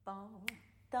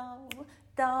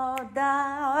da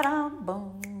da da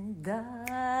boom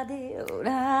da do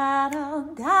da da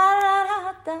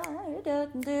da da da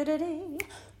da da dee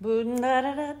boom da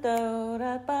da da da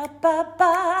da ba ba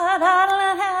ba da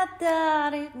da da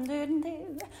da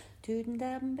do do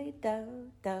da be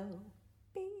do do.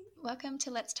 Welcome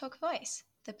to Let's Talk Voice,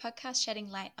 the podcast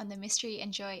shedding light on the mystery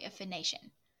and joy of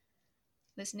phonation.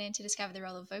 Listen in to discover the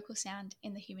role of vocal sound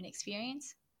in the human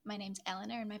experience. My name's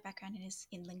Eleanor and my background is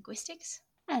in linguistics.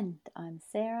 And I'm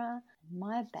Sarah.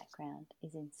 My background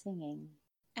is in singing.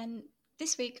 And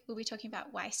this week we'll be talking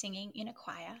about why singing in a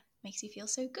choir makes you feel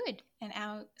so good and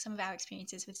some of our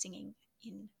experiences with singing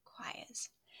in choirs.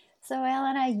 So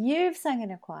Eleanor, you've sung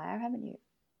in a choir, haven't you?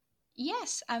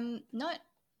 Yes, not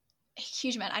a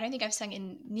huge amount. I don't think I've sung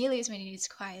in nearly as many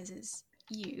choirs as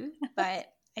you,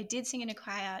 but I did sing in a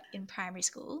choir in primary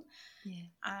school,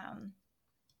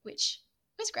 which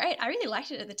was great. I really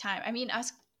liked it at the time. I mean, I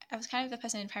was kind of the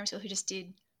person in primary school who just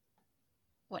did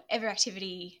whatever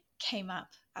activity came up.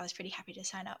 I was pretty happy to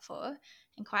sign up for,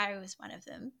 and choir was one of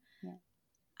them. Yeah.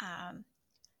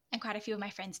 And quite a few of my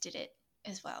friends did it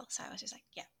as well. So I was just like,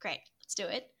 yeah, great, let's do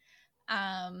it.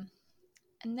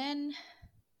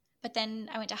 But then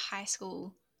I went to high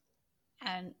school,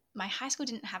 and my high school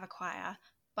didn't have a choir,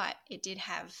 but it did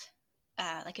have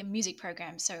like a music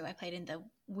program. So I played in the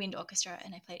wind orchestra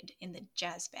and I played in the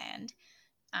jazz band.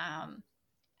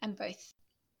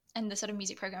 And the sort of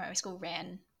music program at my school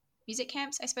ran music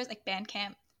camps, I suppose, like band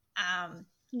camp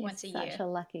once a year. Such a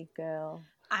lucky girl.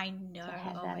 I know. To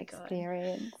have that my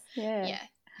experience. God. Yeah,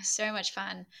 so much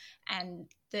fun. And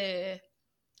the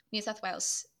New South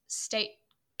Wales state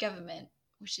government,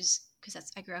 which is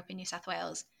because I grew up in New South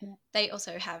Wales, they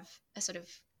also have a sort of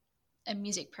a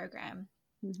music program,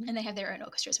 and they have their own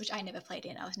orchestras, which I never played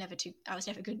in. I was never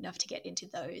good enough to get into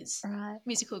those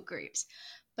musical groups,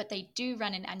 but they do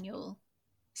run an annual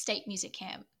state music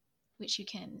camp, which you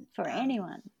can for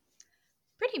anyone.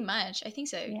 Pretty much, I think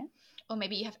so. Yeah. Or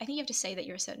maybe I think you have to say that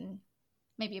you're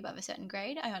maybe above a certain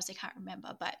grade. I honestly can't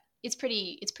remember, but it's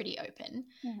pretty open.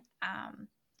 Yeah. And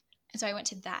so I went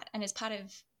to that, and as part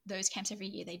of those camps every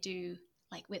year, they do,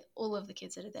 like, with all of the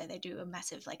kids that are there, they do a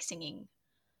massive like singing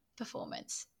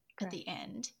performance at the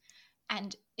end.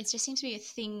 And it just seems to be a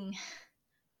thing,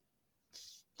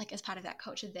 like, as part of that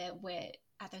culture there, where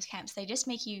at those camps they just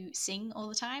make you sing all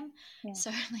the time. So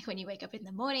like when you wake up in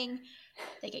the morning,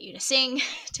 they get you to sing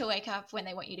to wake up. When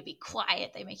they want you to be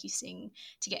quiet, they make you sing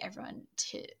to get everyone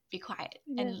to be quiet.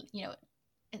 And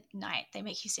at night they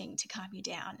make you sing to calm you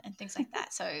down and things like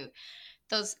that. So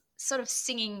those sort of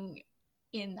singing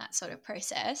in that sort of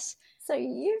process. So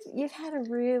you've had a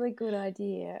really good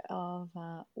idea of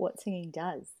what singing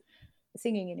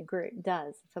in a group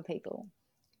does for people.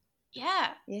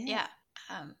 Yeah.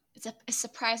 It's a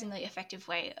surprisingly effective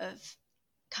way of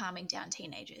calming down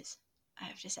teenagers, I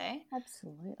have to say.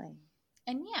 Absolutely.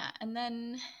 And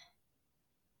then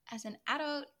as an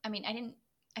adult, I mean,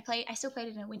 I still played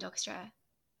in a wind orchestra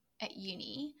at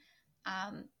uni,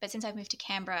 but since I've moved to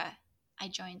Canberra, I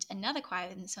joined another choir,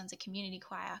 and this one's a community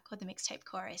choir called the Mixtape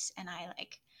Chorus, and I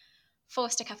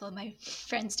forced a couple of my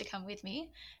friends to come with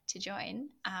me to join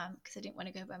because I didn't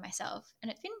want to go by myself, and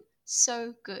it's been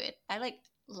so good. I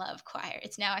love choir.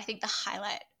 It's now, I think, the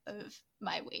highlight of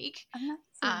my week.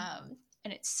 And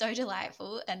it's so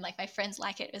delightful, and my friends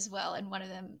like it as well, and one of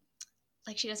them,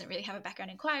 she doesn't really have a background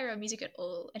in choir or music at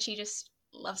all, and she just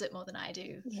loves it more than I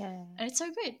do. Yeah. And it's so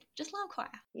good. Just love choir.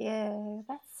 Yeah,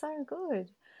 that's so good.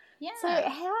 Yeah. So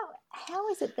how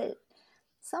is it that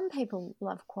some people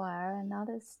love choir and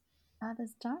others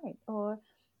don't, or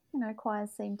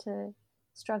choirs seem to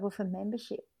struggle for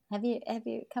membership? Have you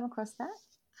come across that?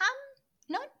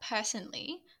 Not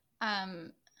personally. I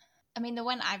mean, the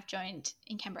one I've joined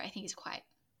in Canberra, I think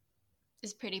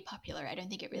is pretty popular. I don't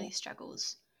think it really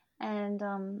struggles. And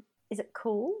is it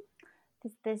cool?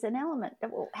 There's an element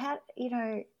that,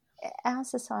 our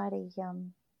society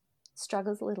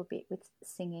struggles a little bit with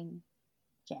singing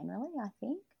generally, I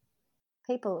think.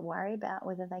 People worry about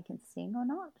whether they can sing or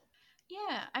not.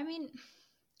 Yeah, I mean,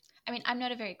 I'm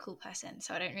not a very cool person,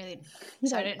 so I don't know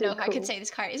if I could say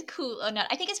this choir is cool or not.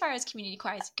 I think as far as community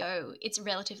choirs go, it's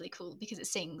relatively cool because it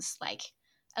sings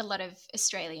a lot of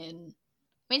Australian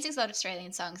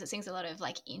songs. It sings a lot of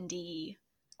indie,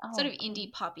 sort of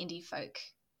indie pop, indie folk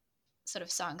sort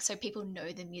of songs. So people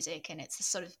know the music, and it's the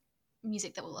sort of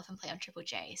music that we'll often play on Triple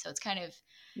J. So it's kind of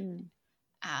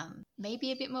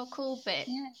maybe a bit more cool, but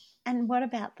yeah. And what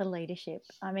about the leadership?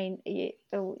 I mean,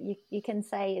 you can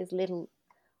say as little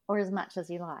or as much as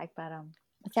you like, but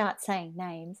without saying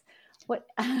names, what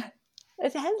it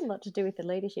has a lot to do with the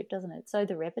leadership, doesn't it? So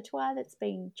the repertoire that's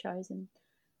being chosen,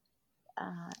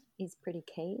 is pretty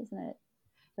key, isn't it?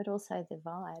 But also the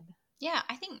vibe. Yeah,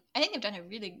 I think they've done a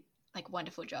really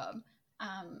wonderful job.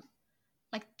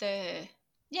 Like the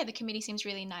committee seems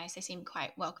really nice. They seem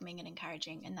quite welcoming and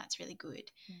encouraging, and that's really good.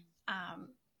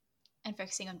 And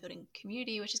focusing on building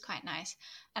community, which is quite nice.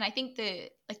 And I think the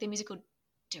musical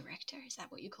director, is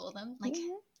that what you call them?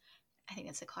 I think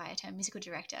that's a choir term, musical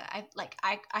director.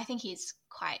 I think he's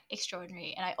quite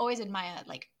extraordinary, and I always admire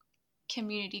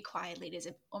community choir leaders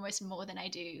almost more than I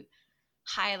do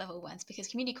higher level ones, because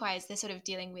community choirs, they're sort of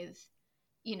dealing with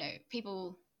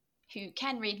people who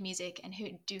can read music and who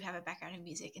do have a background in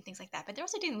music and things like that, but they're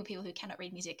also dealing with people who cannot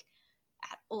read music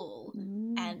at all.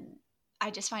 And I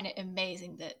just find it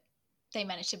amazing that they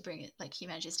managed to bring it, he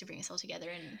manages to bring us all together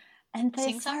and they're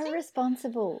sing something. so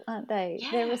responsible, aren't they?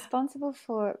 Yeah. They're responsible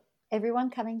for everyone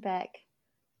coming back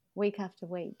week after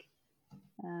week,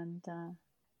 and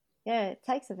it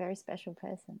takes a very special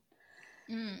person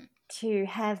to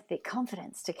have the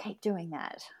confidence to keep doing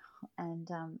that, and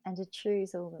to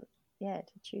choose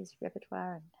choose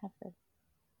repertoire and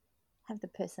have the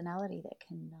personality that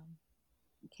can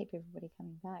keep everybody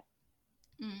coming back.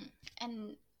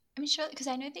 And I mean, sure, because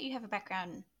I know that you have a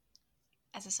background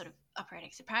as a sort of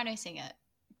operatic soprano singer.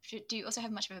 Do you also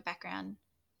have much of a background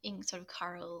in sort of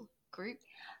choral group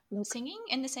singing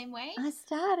in the same way? I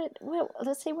started,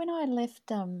 let's see, when I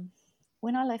left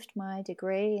my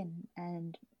degree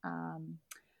and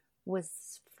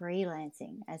was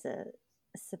freelancing as a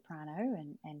soprano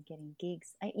and getting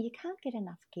gigs. You can't get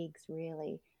enough gigs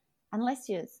really, unless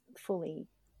you're fully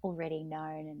already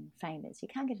known and famous. You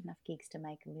can't get enough gigs to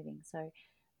make a living. So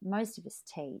most of us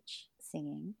teach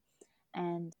singing,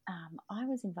 and I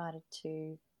was invited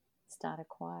to start a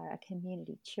choir, a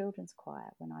community children's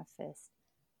choir, when I first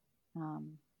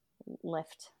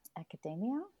left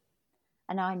academia.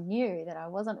 And I knew that I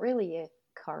wasn't really a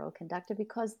choral conductor,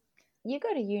 because you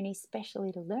go to uni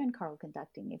specially to learn choral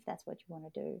conducting if that's what you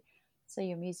want to do. So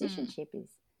your musicianship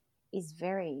is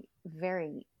very,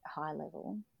 very high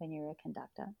level when you're a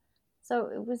conductor. So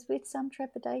it was with some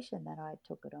trepidation that I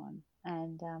took it on,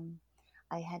 and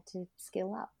I had to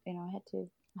skill up. I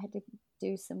had to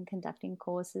do some conducting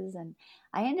courses, and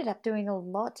I ended up doing a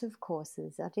lot of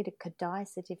courses. I did a Kodály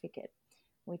certificate,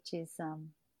 which is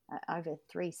over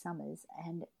 3 summers,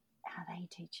 and they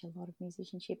teach a lot of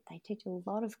musicianship. They teach a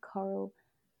lot of choral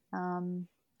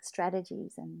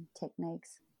strategies and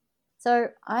techniques. So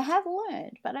I have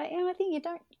learned, but I think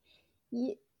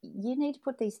you need to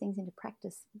put these things into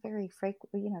practice very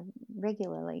frequently,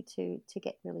 regularly to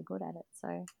get really good at it.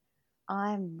 So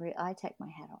I take my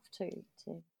hat off too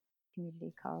to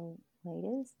community choral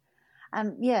leaders.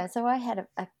 So I had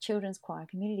a children's choir,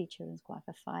 community children's choir,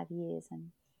 for 5 years,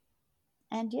 and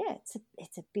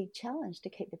it's a big challenge to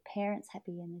keep the parents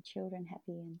happy and the children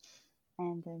happy,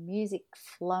 and the music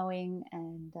flowing,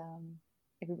 and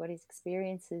everybody's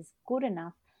experience is good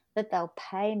enough that they'll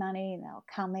pay money and they'll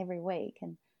come every week,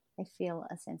 and they feel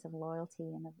a sense of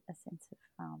loyalty and a sense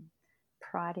of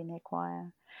pride in their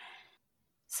choir.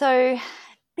 So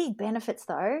big benefits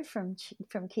though from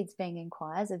kids being in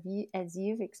choirs, as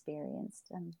you've experienced,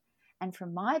 and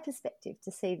from my perspective,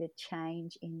 to see the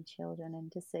change in children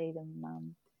and to see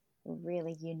them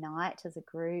really unite as a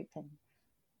group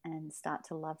and start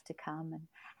to love to come,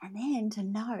 and then to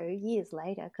know years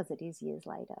later, because it is years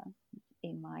later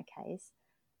in my case,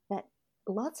 that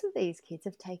lots of these kids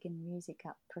have taken music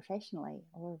up professionally,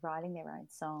 or writing their own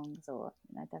songs, or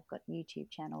they've got YouTube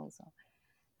channels,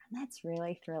 and that's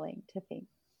really thrilling to think,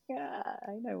 yeah,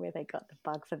 I know where they got the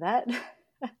bug for that.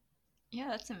 Yeah,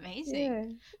 that's amazing. Yeah.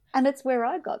 And it's where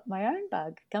I got my own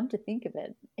bug, come to think of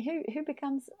it. Who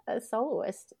becomes a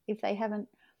soloist if they haven't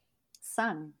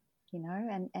sung,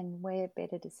 and where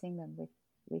better to sing them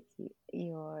with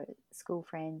your school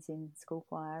friends in school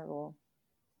choir, or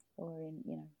in,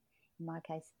 in my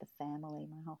case, the family.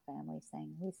 My whole family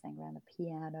sang. We sang around the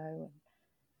piano,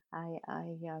 and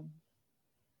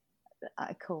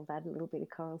I call that a little bit of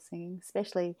choral singing,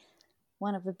 especially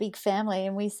one of a big family,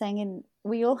 and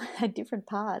we all had different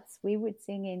parts. We would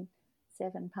sing in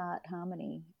 7-part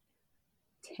harmony,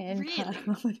 10-part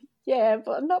harmony. Yeah,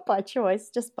 but not by choice,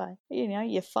 just by,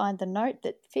 you find the note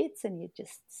that fits and you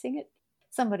just sing it.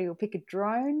 Somebody will pick a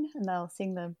drone and they'll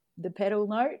sing the pedal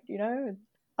note,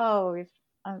 if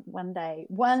one day,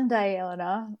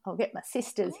 Eleanor, I'll get my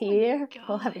sisters here.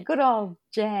 We'll have a good old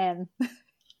jam.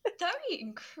 That'd be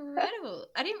incredible.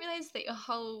 I didn't realise that your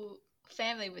whole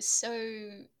family was so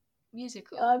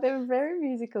musical. Oh, they were very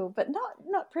musical, but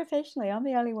not professionally. I'm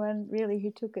the only one really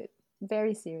who took it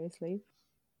very seriously.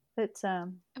 But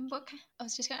and I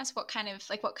was just going to ask, what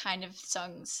kind of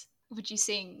songs would you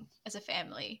sing as a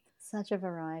family? Such a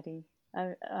variety.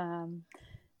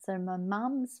 So my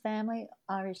mum's family,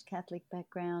 Irish Catholic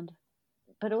background,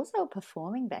 but also a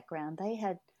performing background. They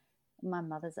had my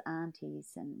mother's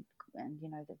aunties and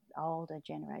the older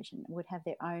generation would have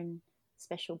their own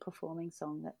special performing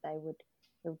song that it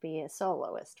would be a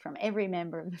soloist from every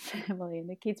member of the family, and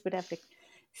the kids would have to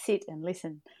sit and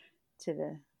listen to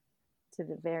the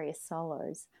various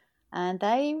solos. And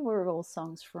they were all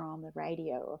songs from the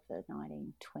radio of the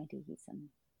 1920s and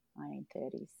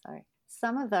 1930s. So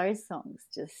some of those songs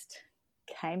just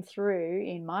came through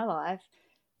in my life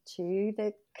to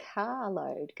the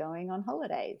carload going on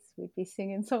holidays. We'd be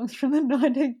singing songs from the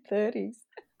 1930s,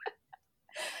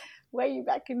 way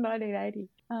back in 1980.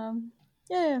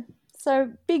 Yeah,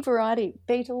 so big variety.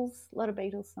 Beatles, a lot of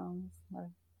Beatles songs, a lot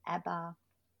of ABBA,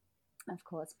 of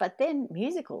course. But then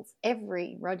musicals,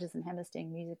 every Rodgers and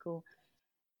Hammerstein musical,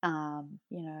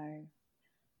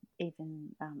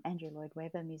 even Andrew Lloyd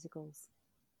Webber musicals.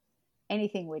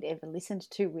 Anything we'd ever listened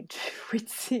to, we'd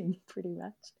sing pretty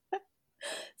much.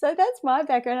 So that's my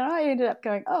background, and I ended up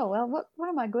going, oh, well, what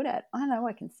am I good at? I know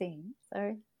I can sing.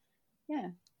 So, yeah,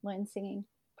 learn singing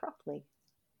properly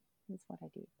is what I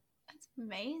did. That's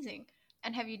amazing.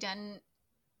 And have you done,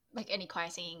 like, any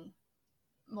choir singing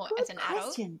more Good as an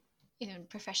question. adult, even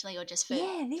professionally or just for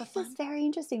this fun? is very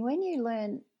interesting. When you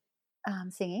learn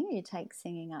singing, you take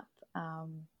singing up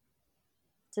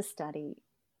to study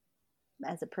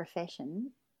as a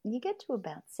profession, you get to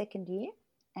about second year,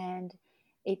 and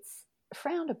it's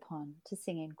frowned upon to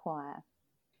sing in choir.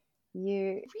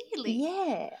 Really?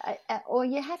 Yeah, or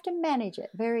you have to manage it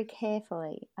very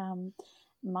carefully.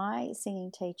 My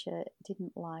singing teacher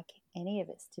didn't like any of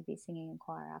us to be singing in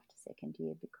choir after second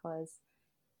year because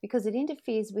it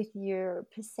interferes with your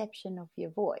perception of your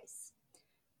voice.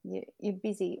 You're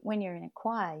busy when you're in a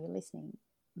choir. You're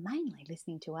mainly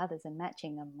listening to others and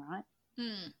matching them, right?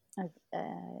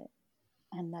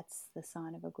 And that's the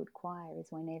sign of a good choir, is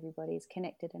when everybody's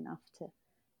connected enough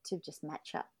to just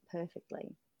match up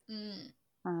perfectly.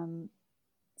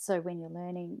 So when you're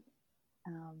learning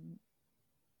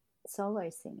solo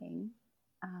singing,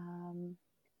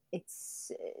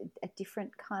 it's a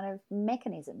different kind of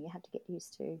mechanism. You have to get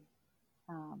used to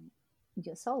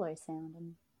your solo sound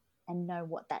and know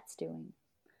what that's doing.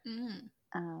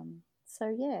 So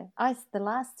yeah, the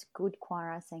last good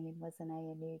choir I sang in was an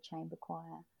ANU chamber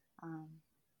choir,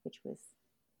 which was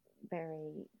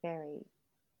very, very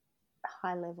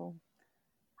higher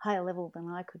level than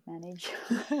I could manage.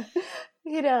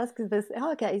 He'd ask us,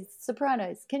 okay,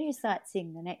 sopranos, can you start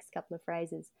singing the next couple of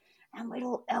phrases? And we'd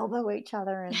all elbow each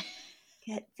other and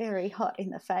get very hot in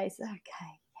the face.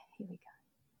 Okay, here we go.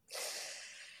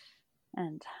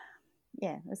 And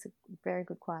yeah, it was a very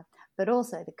good choir. But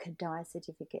also the Kadai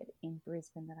certificate in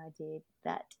Brisbane that I did,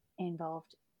 that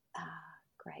involved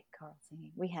great choral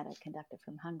singing. We had a conductor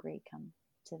from Hungary come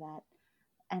to that.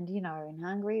 And, in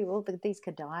Hungary, all these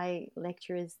Kadai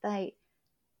lecturers, they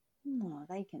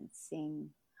can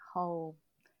sing whole,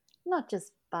 not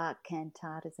just Bach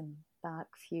cantatas and Bach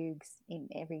fugues in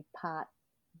every part.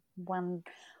 One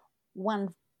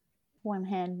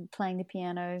hand playing the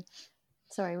piano,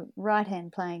 right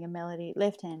hand playing a melody,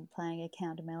 left hand playing a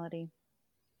counter melody,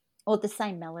 or the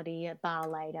same melody a bar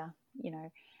later,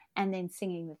 and then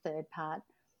singing the third part,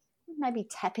 maybe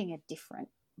tapping a different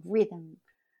rhythm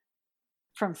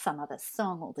from some other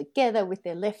song altogether with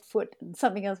their left foot and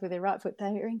something else with their right foot. They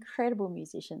are incredible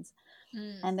musicians.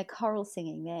 And the choral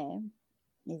singing there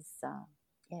is,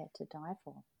 to die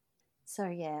for. So,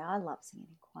 yeah, I love singing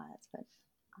in choirs, but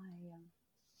I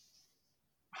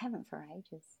haven't for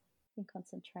ages. Been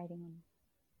concentrating on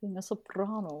being a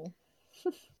soprano.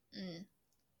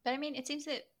 But, I mean, it seems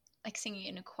that, like, singing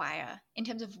in a choir, in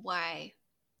terms of why...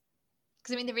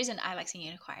 Because, I mean, the reason I like singing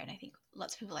in a choir, and I think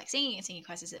lots of people like singing and singing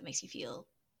choirs, is it makes you feel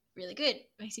really good. It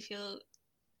makes you feel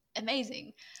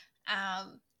amazing.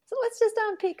 So let's just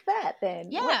unpick that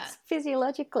then. Yeah. What's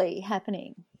physiologically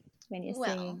happening when you're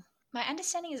singing? My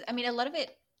understanding is, I mean, a lot of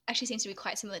it actually seems to be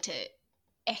quite similar to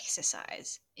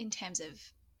exercise in terms of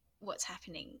what's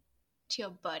happening to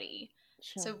your body.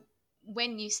 Sure. So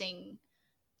when you sing,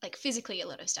 like, physically a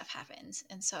lot of stuff happens.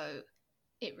 And so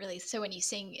when you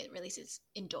sing, it releases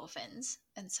endorphins,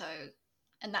 and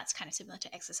that's kind of similar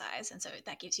to exercise, and so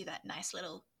that gives you that nice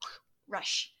little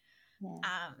rush,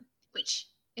 which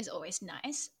is always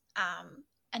nice.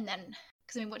 And then,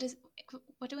 because I mean, what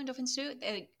do endorphins do?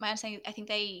 My understanding, I think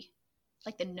they,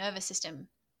 like, the nervous system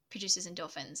produces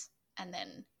endorphins, and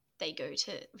then they go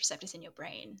to receptors in your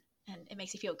brain, and it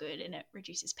makes you feel good, and it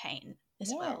reduces pain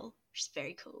as well, which is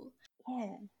very cool.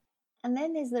 Yeah. And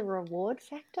then there's the reward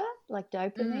factor, like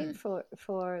dopamine for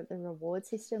the reward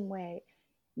system, where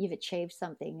you've achieved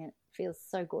something and it feels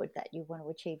so good that you want to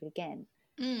achieve it again.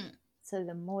 Mm. So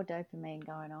the more dopamine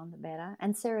going on, the better.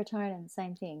 And serotonin,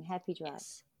 same thing, happy drug.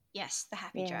 Yes, the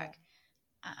happy drug.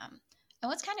 And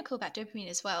what's kind of cool about dopamine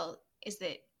as well is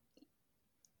that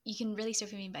you can release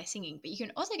dopamine by singing, but you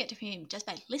can also get dopamine just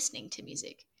by listening to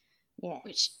music. Yeah.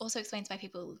 Which also explains why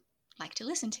people like to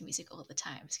listen to music all the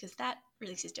time, because that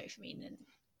releases dopamine and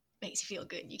makes you feel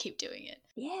good and you keep doing it.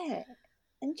 Yeah.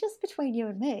 And just between you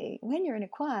and me, when you're in a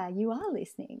choir, you are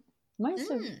listening.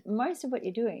 Most of what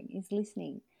you're doing is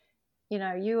listening. You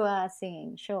know, you are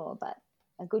singing, sure, but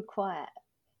a good choir,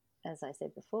 as I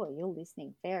said before, you're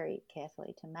listening very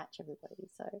carefully to match everybody.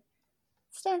 So it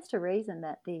stands to reason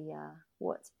that the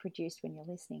what's produced when you're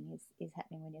listening is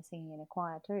happening when you're singing in a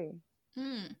choir too.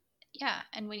 Yeah,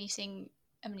 and when you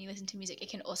listen to music, it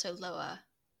can also lower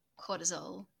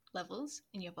cortisol levels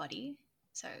in your body,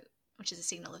 so which is a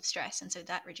signal of stress, and so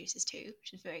that reduces too,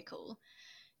 which is very cool.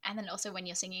 And then also when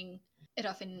you're singing, it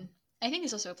often, I think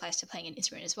this also applies to playing an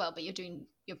instrument as well, but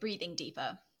you're breathing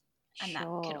deeper, and that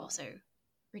can also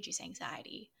reduce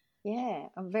anxiety. Yeah,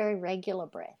 very regular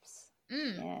breaths.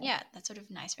 Yeah, that sort of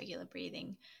nice regular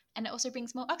breathing. And it also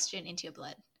brings more oxygen into your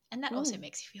blood, and that also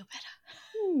makes you feel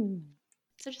better.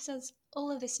 So it just does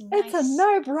all of this nice... It's a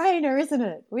no-brainer, isn't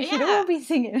it? We should all be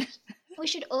singing. We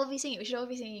should all be singing. We should all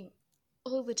be singing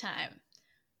all the time.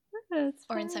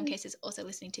 Or in some cases, also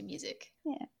listening to music.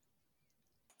 Yeah.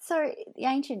 So the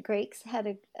ancient Greeks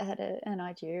had an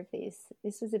idea of this.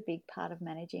 This was a big part of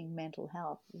managing mental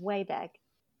health way back.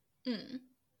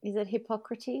 Is it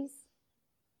Hippocrates?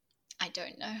 I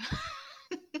don't know.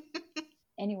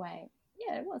 Anyway,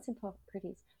 yeah, it was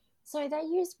Hippocrates. So they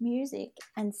used music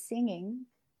and singing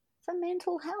for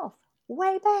mental health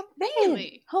way back then.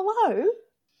 Really? Hello?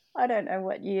 I don't know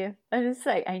what year. I just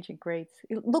say ancient Greeks.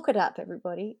 Look it up,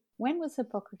 everybody. When was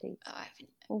Hippocrates? Oh, I haven't.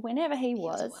 Well, whenever he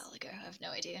was. A while ago. I have no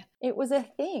idea. It was a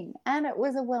thing, and it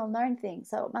was a well-known thing.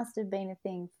 So it must have been a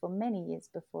thing for many years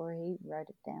before he wrote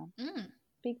it down.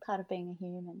 Big part of being a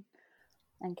human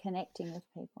and connecting with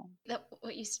people.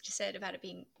 What you just said about it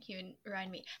being human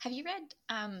reminded me. Have you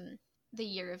read The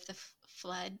Year of the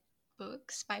Flood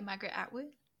books by Margaret Atwood?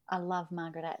 I love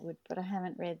Margaret Atwood, but I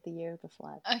haven't read The Year of the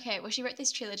Flood. Okay, well, she wrote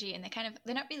this trilogy, and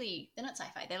they're not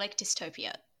sci-fi. They're like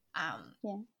dystopia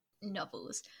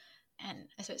novels. And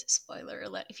I suppose, spoiler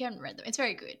alert, if you haven't read them, it's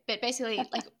very good. But basically,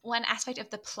 like, one aspect of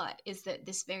the plot is that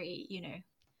this very,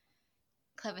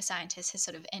 clever scientist has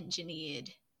sort of engineered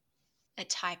a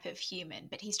type of human,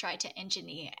 but he's tried to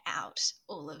engineer out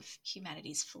all of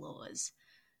humanity's flaws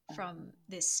from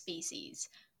this species.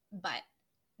 But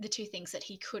the two things that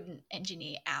he couldn't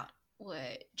engineer out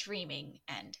were dreaming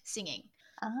and singing.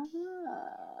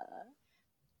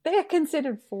 They're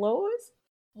considered flaws?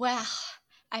 Well,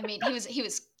 I mean, he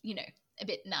was a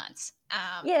bit nuts.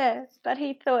 Yeah, but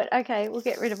he thought, okay, we'll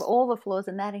get rid of all the flaws,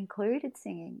 and that included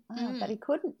singing. But he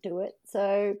couldn't do it,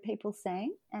 so people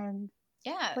sang. And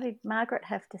what did Margaret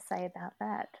have to say about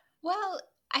that? Well,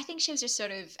 I think she was just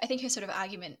I think her sort of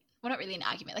argument, well, not really an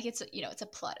argument, like it's a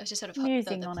plot. It was just sort of the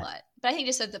plot. But I think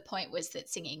just the point was that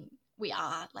singing, we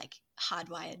are like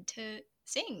hardwired to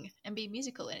sing and be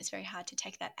musical, and it's very hard to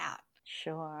take that out.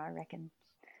 Sure, I reckon.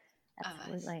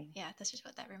 Absolutely. Yeah, that's just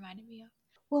what that reminded me of.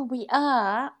 Well, we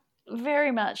are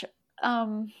very much,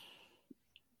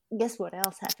 guess what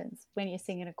else happens when you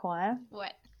sing in a choir?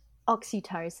 What?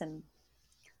 Oxytocin.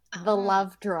 The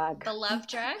love drug. The love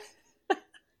drug?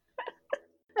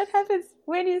 It happens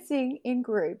when you sing in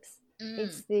groups.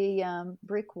 It's the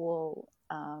brick wall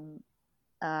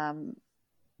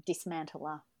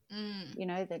dismantler.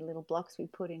 The little blocks we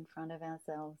put in front of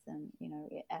ourselves, and,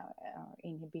 our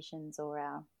inhibitions or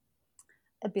our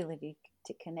ability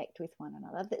to connect with one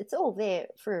another. It's all there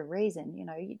for a reason. You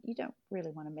don't really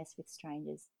want to mess with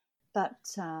strangers. But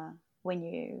when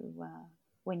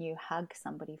you hug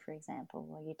somebody, for example,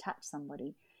 or you touch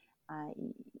somebody,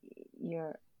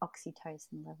 your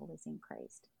oxytocin level is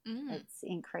increased. It's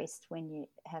increased when you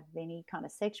have any kind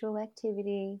of sexual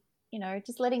activity,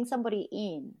 just letting somebody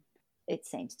in. It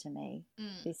seems to me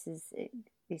this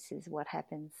is what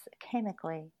happens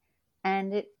chemically,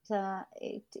 and it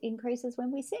increases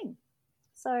when we sing.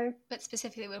 So, but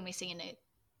specifically when we sing in a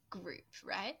group,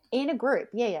 right? In a group,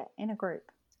 yeah, in a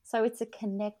group. So it's a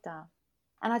connector,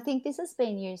 and I think this has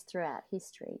been used throughout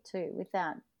history too,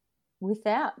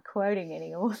 without quoting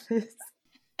any authors.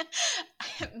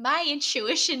 My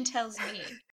intuition tells me.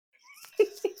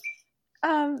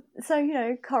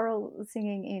 So, choral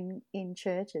singing in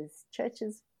churches.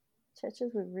 Churches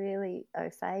were really au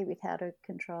fait with how to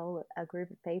control a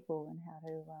group of people and how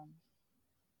to,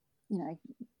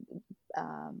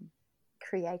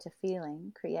 create a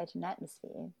feeling, create an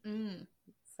atmosphere.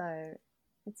 So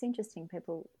it's interesting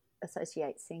people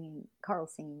associate singing, choral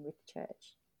singing, with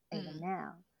church even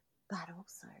now, but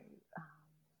also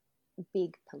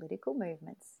big political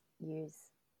movements use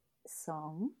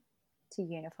song to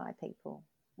unify people.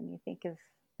 When you think of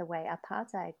the way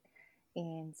apartheid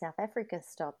in South Africa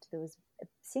stopped,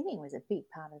 singing was a big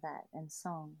part of that, and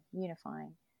song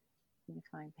unifying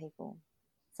people.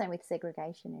 Same with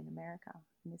segregation in America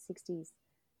in the 60s,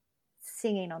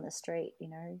 singing on the street,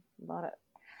 a lot of,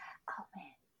 oh man.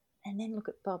 And then look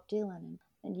at Bob Dylan,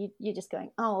 and you're just going,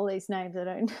 oh, all these names I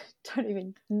don't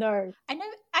even know. I know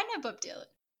Bob Dylan.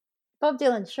 Bob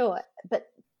Dylan, sure,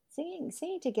 but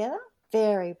singing together,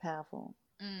 very powerful.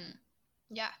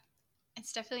 Yeah,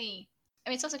 it's definitely. I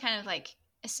mean, it's also kind of like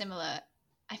a similar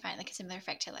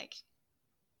effect to like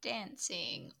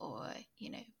dancing or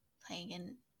playing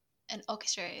in an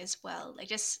orchestra as well. Like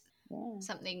just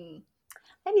something.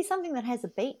 Maybe something that has a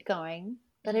beat going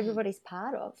that everybody's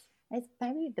part of.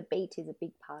 Maybe the beat is a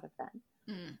big part of that.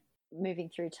 Moving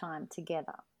through time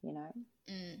together, And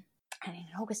in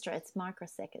an orchestra, it's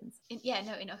microseconds.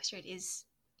 In orchestra it is.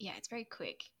 Yeah, it's very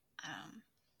quick.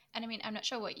 And I mean, I'm not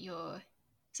sure what your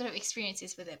sort of experience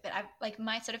is with it, but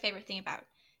my sort of favorite thing about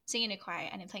singing in a choir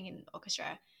and then playing in an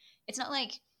orchestra, it's not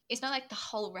like the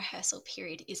whole rehearsal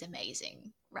period is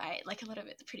amazing, right? Like a lot of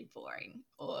it's pretty boring,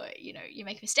 or you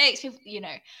make mistakes. People, you're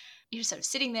just sort of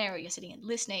sitting there, or you're sitting and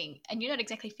listening, and you're not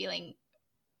exactly feeling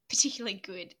particularly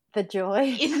good. The joy.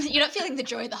 You're not feeling the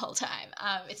joy the whole time.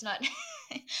 It's not.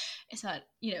 It's not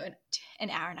an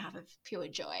hour and a half of pure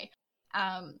joy.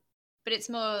 But it's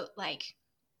more like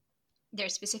there are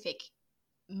specific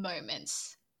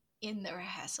moments in the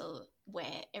rehearsal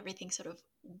where everything sort of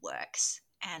works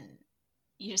and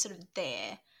you're sort of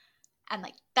there, and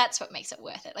like that's what makes it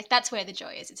worth it. Like that's where the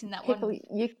joy is. It's in that one.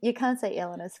 You can't see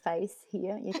Eleanor's face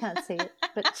here. You can't see it,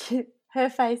 but her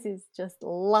face is just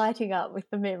lighting up with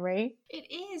the memory.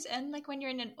 It is, and like when you're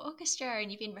in an orchestra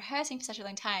and you've been rehearsing for such a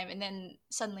long time, and then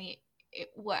suddenly it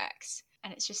works,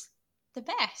 and it's just the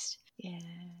best. Yeah.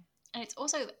 And it's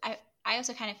also I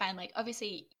also kind of find like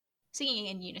obviously singing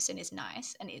in unison is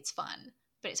nice and it's fun,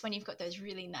 but it's when you've got those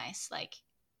really nice like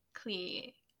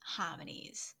clear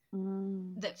harmonies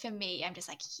that for me I'm just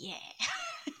like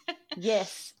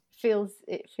yes,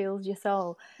 it fills your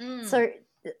soul. So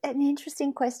an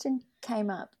interesting question came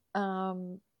up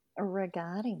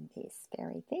regarding this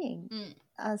very thing.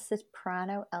 A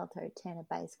soprano, alto, tenor,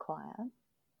 bass choir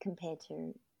compared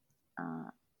to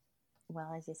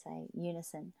as you say,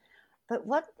 unison. But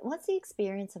what's the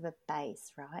experience of a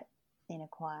bass, right, in a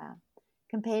choir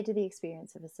compared to the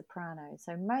experience of a soprano?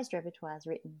 So most repertoire is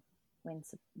written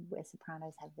where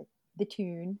sopranos have the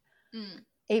tune.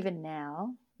 Even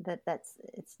now,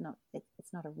 it's not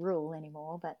a rule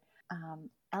anymore. But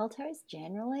altos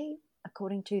generally,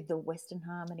 according to the Western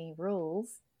harmony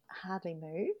rules, hardly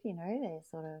move. They're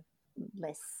sort of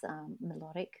less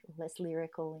melodic, less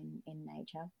lyrical in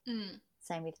nature.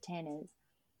 Same with tenors.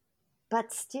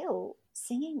 But still,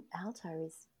 singing alto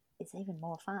is even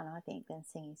more fun, I think, than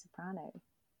singing soprano,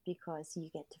 because you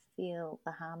get to feel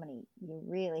the harmony. You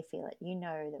really feel it. You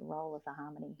know the role of the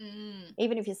harmony.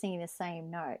 Even if you're singing the same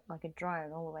note, like a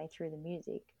drone all the way through the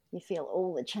music, you feel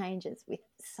all the changes with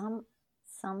some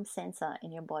sensor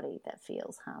in your body that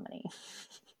feels harmony.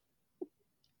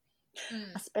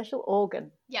 A special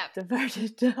organ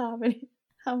devoted to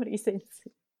harmony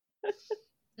sensing.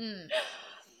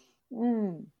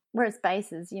 Whereas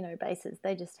basses,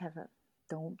 they just have a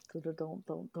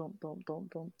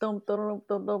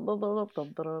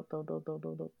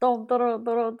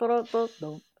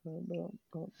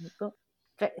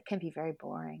it can be very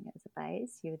boring as a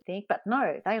bass, you would think, but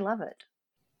no, they love it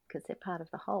because they're part of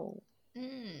the whole.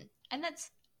 And I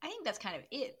think that's kind of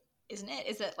it, isn't it?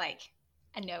 Is that like,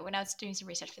 I know when I was doing some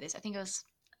research for this, I think it was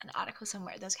an article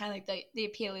somewhere that was kind of like the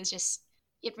appeal is just,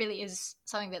 it really is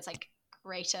something that's like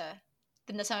greater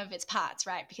than the sum of its parts,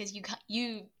 right? Because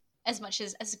you as much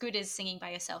as good as singing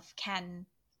by yourself can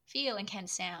feel and can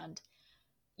sound,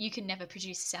 you can never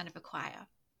produce the sound of a choir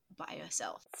by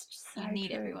yourself. So you need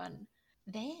true. Everyone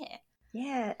there.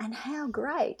 Yeah, and how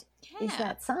great is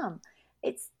that sum?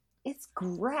 It's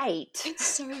great. It's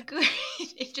so good.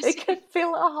 It can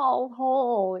fill a whole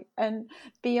hall and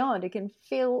beyond. It can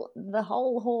fill the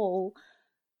whole hall.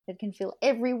 It can fill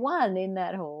everyone in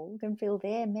that hall. It can fill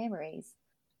their memories.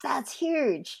 That's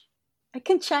huge. It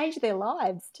can change their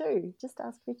lives too. Just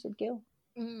ask Richard Gill.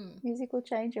 Music will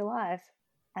change your life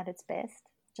at its best.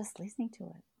 Just listening to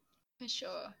it. For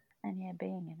sure. And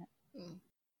being in it.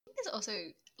 I think there's also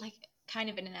like kind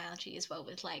of an analogy as well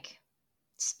with like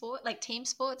sport, like team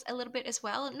sports a little bit as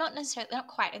well. Not necessarily, not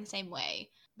quite in the same way,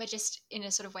 but just in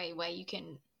a sort of way where you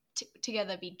can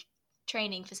together be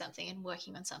training for something and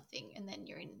working on something, and then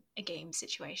you're in a game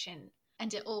situation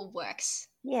and it all works.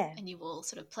 Yeah. And you will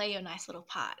sort of play your nice little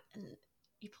part and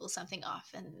you pull something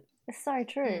off. And It's so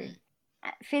true.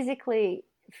 Physically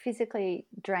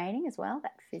draining as well,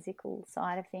 that physical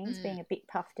side of things, being a bit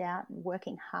puffed out and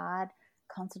working hard,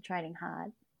 concentrating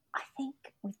hard. I think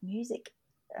with music,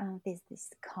 there's this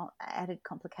added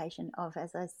complication of,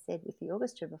 as I said with the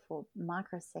orchestra before,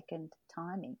 microsecond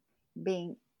timing,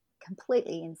 being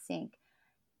completely in sync.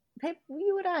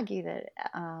 You would argue that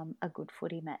a good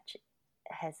footy match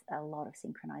has a lot of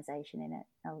synchronization in it,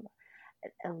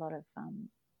 a lot of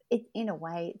in a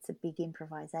way it's a big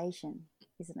improvisation,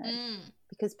 isn't it?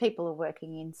 Because people are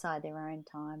working inside their own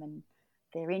time and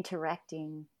they're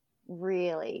interacting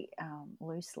really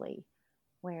loosely,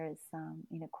 whereas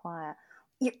in a choir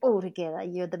you're all together,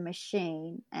 you're the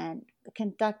machine, and the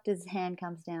conductor's hand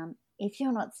comes down. If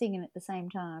you're not singing at the same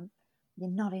time, you're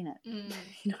not in it.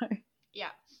 You know? Yeah.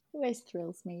 It always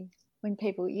thrills me when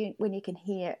when you can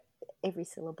hear every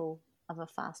syllable of a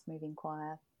fast-moving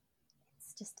choir.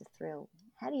 It's just a thrill.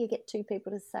 How do you get two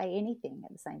people to say anything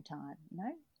at the same time, you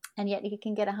know? And yet you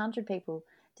can get 100 people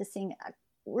to sing a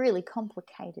really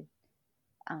complicated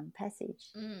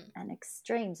passage and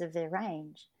extremes of their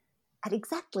range at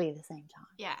exactly the same time.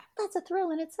 Yeah. That's a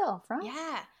thrill in itself, right?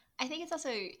 Yeah. I think it's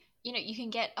also, you know, you can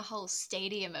get a whole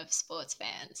stadium of sports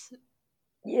fans to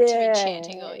be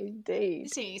chanting or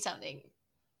singing something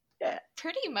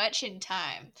pretty much in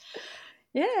time.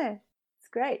 Yeah. It's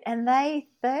great. And they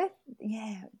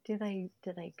do they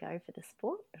go for the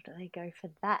sport or do they go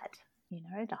for that? You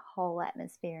know, the whole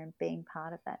atmosphere and being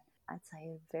part of that. I'd say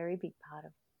a very big part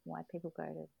of why people go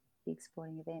to big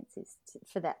sporting events is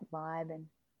for that vibe, and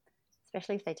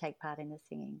especially if they take part in the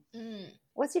singing.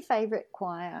 What's your favourite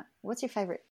choir? What's your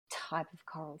favourite type of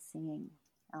choral singing,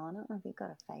 Eleanor? Have you got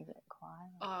a favourite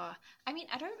choir? Oh, I mean,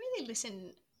 I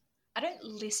don't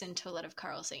listen to a lot of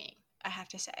choral singing, I have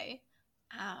to say.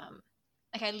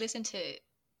 Like I listen to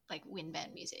like wind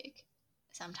band music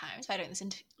sometimes, but I don't listen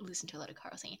to a lot of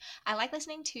choral singing. I like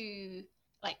listening to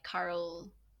like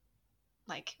choral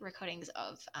like recordings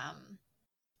of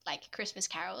like Christmas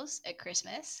carols at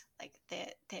Christmas. Like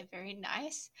they're very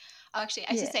nice. Oh, actually,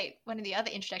 I should say one of the other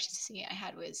introductions to singing I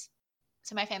had was,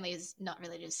 so my family is not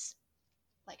religious.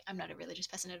 Like I'm not a religious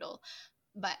person at all,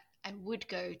 but I would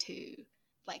go to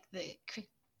like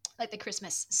the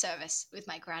Christmas service with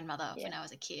my grandmother when I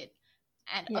was a kid,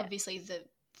 and obviously the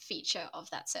feature of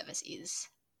that service is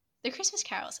the Christmas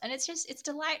carols, and it's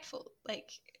delightful.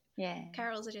 Like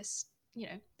carols are just, you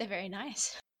know, they're very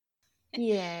nice.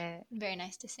 Very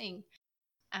nice to sing.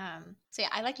 So yeah,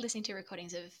 I like listening to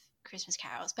recordings of Christmas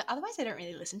carols, but otherwise I don't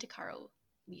really listen to choral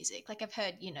music. Like I've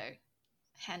heard, you know,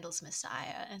 Handel's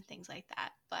Messiah and things like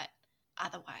that, but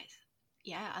otherwise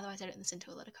I don't listen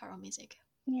to a lot of choral music.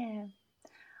 Yeah,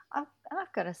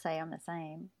 I've got to say I'm the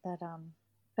same.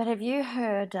 But have you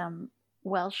heard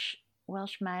Welsh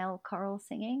male choral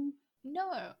singing? No,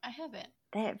 I haven't.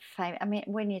 They're famous. I mean,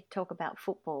 when you talk about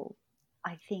football,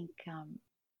 I think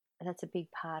that's a big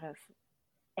part of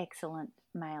excellent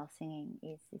male singing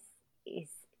is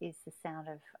the sound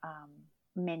of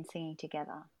men singing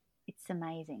together. It's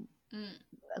amazing.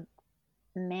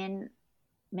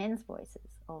 Men's voices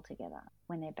all together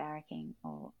when they're barracking,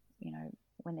 or you know,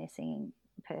 when they're singing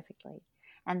perfectly.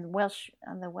 And the Welsh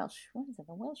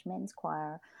men's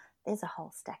choir, there's a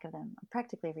whole stack of them.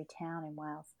 Practically every town in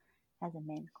Wales has a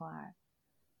men's choir.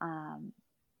 I'm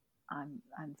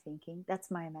thinking that's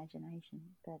my imagination,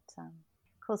 but of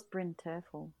course Bryn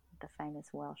Terfel, the famous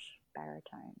Welsh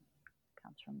baritone,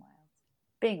 comes from Wales.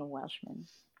 Being a Welshman,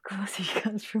 of course he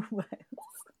comes from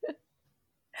Wales.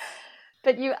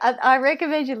 But I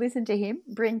recommend you listen to him.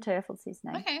 Bryn Terfel's his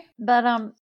name. Okay.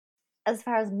 But as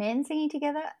far as men singing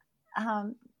together,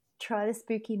 try the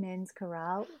Spooky Men's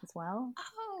Chorale as well.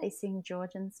 Oh. They sing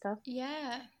Georgian stuff.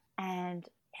 Yeah. And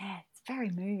yeah, it's very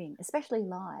moving, especially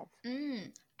live.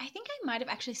 I think I might have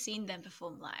actually seen them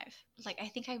perform live. Like I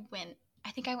think I went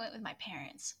with my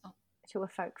parents. To a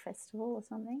folk festival or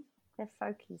something. They're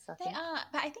folkies, I think. They are,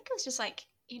 but I think it was just like,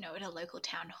 you know, at a local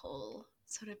town hall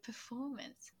sort of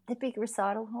performance. The big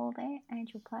recital hall there,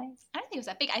 Angel Place. I don't think it was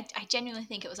that big. I genuinely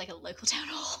think it was like a local town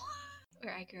hall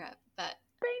where I grew up. But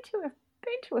been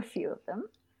to a few of them.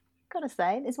 Gotta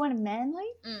say, there's one in Manly.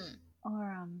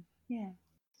 Or yeah.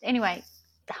 Anyway,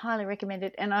 highly recommend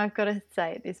it. And I've got to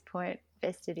say at this point,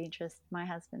 vested interest. My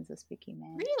husband's a spooky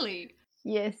man. Really?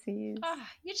 Yes, he is. Oh,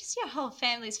 your whole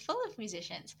family's full of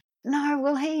musicians. No,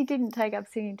 well, he didn't take up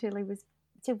singing till he was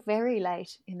till very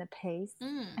late in the piece,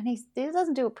 Mm. and he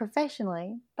doesn't do it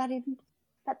professionally, but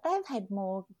they've had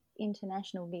more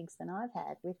international gigs than I've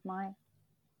had with my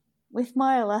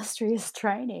illustrious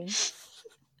training.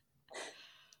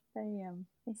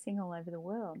 They sing all over the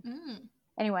world. Mm.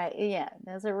 Anyway, yeah,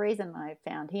 there's a reason I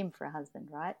found him for a husband,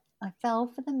 right? I fell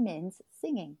for the men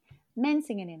singing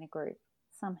in a group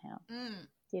somehow. Mm.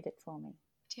 Did it for me.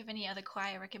 Do you have any other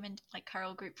choir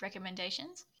choral group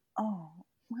recommendations? Oh,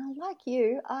 well, like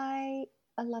you, I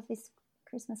love this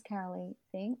Christmas carol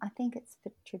thing. I think it's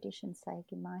for tradition's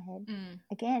sake in my head. Mm.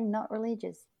 Again, not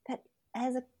religious, but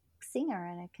as a singer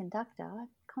and a conductor, I'm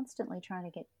constantly trying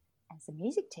to get, as a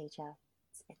music teacher,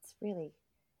 it's really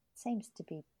seems to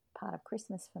be part of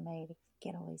Christmas for me to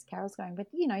get all these carols going. But,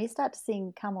 you know, you start to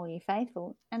sing Come All Ye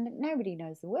Faithful and nobody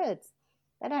knows the words.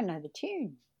 They don't know the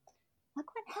tune. Like,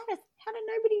 what? How do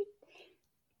nobody,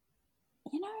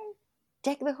 you know,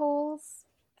 Deck the Halls,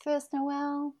 First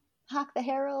Noel, Hark the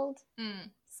Herald? Mm.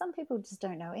 Some people just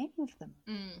don't know any of them.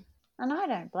 Mm. And I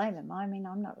don't blame them. I mean,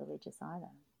 I'm not religious either.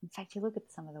 In fact, you look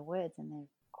at some of the words and they're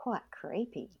quite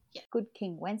creepy. Yeah. Good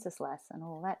King Wenceslas and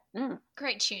all that. Mm.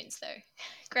 Great tunes, though.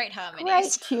 Great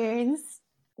harmonies. Great tunes.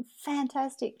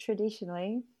 Fantastic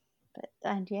traditionally.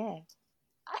 And yeah,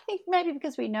 I think maybe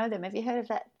because we know them. Have you heard of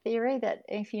that theory that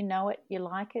if you know it, you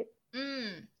like it?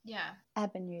 Yeah.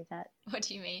 ABBA knew that. What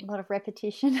do you mean? A lot of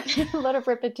repetition. A lot of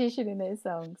repetition in their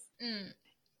songs. Mm.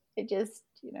 It just,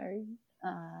 you know,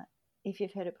 if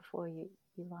you've heard it before, you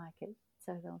like it.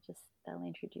 So they'll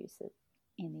introduce it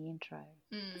in the intro.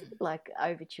 Mm. Like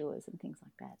overtures and things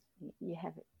like that. You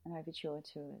have an overture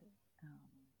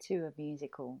to a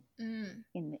musical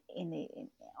in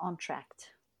entr'acte.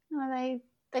 No,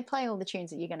 they play all the tunes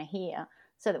that you're going to hear,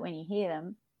 so that when you hear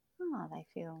them, they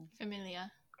feel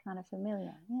familiar. Kind of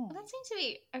familiar. Yeah. Well, that seems to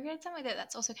be. I read somewhere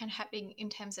that's also kind of happening in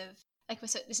terms of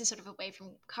this is sort of away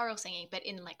from choral singing, but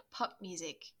in like pop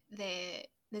music,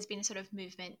 there's been a sort of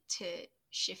movement to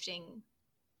shifting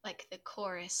like the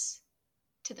chorus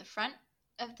to the front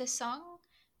of the song,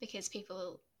 because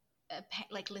people are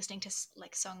like listening to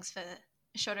like songs for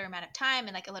a shorter amount of time,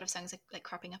 and like a lot of songs are like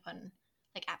cropping up on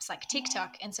like apps like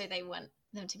TikTok, and so they want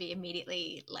them to be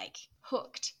immediately like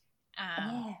hooked.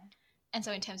 And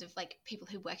so in terms of like people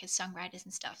who work as songwriters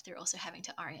and stuff, they're also having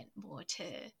to orient more to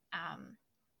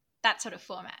that sort of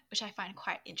format, which I find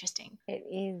quite interesting. It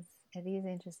is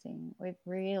interesting. We've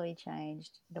really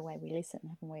changed the way we listen,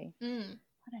 haven't we?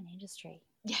 What an industry.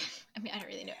 Yeah, I mean, I don't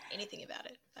really know anything about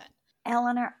it, but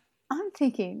Eleanor, I'm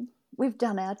thinking we've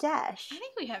done our dash. I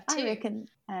think we have too. I reckon,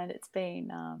 and it's been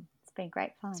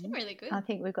great fun. It's been really good. I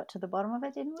think we got to the bottom of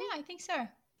it, didn't we? Yeah, I think so.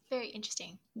 Very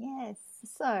interesting. Yes.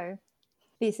 So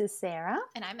this is Sarah.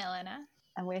 And I'm Eleanor.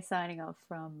 And we're signing off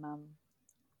from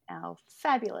our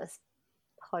fabulous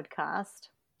podcast.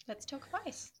 Let's Talk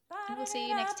Voice. And we'll see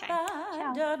you next time.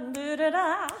 Ciao.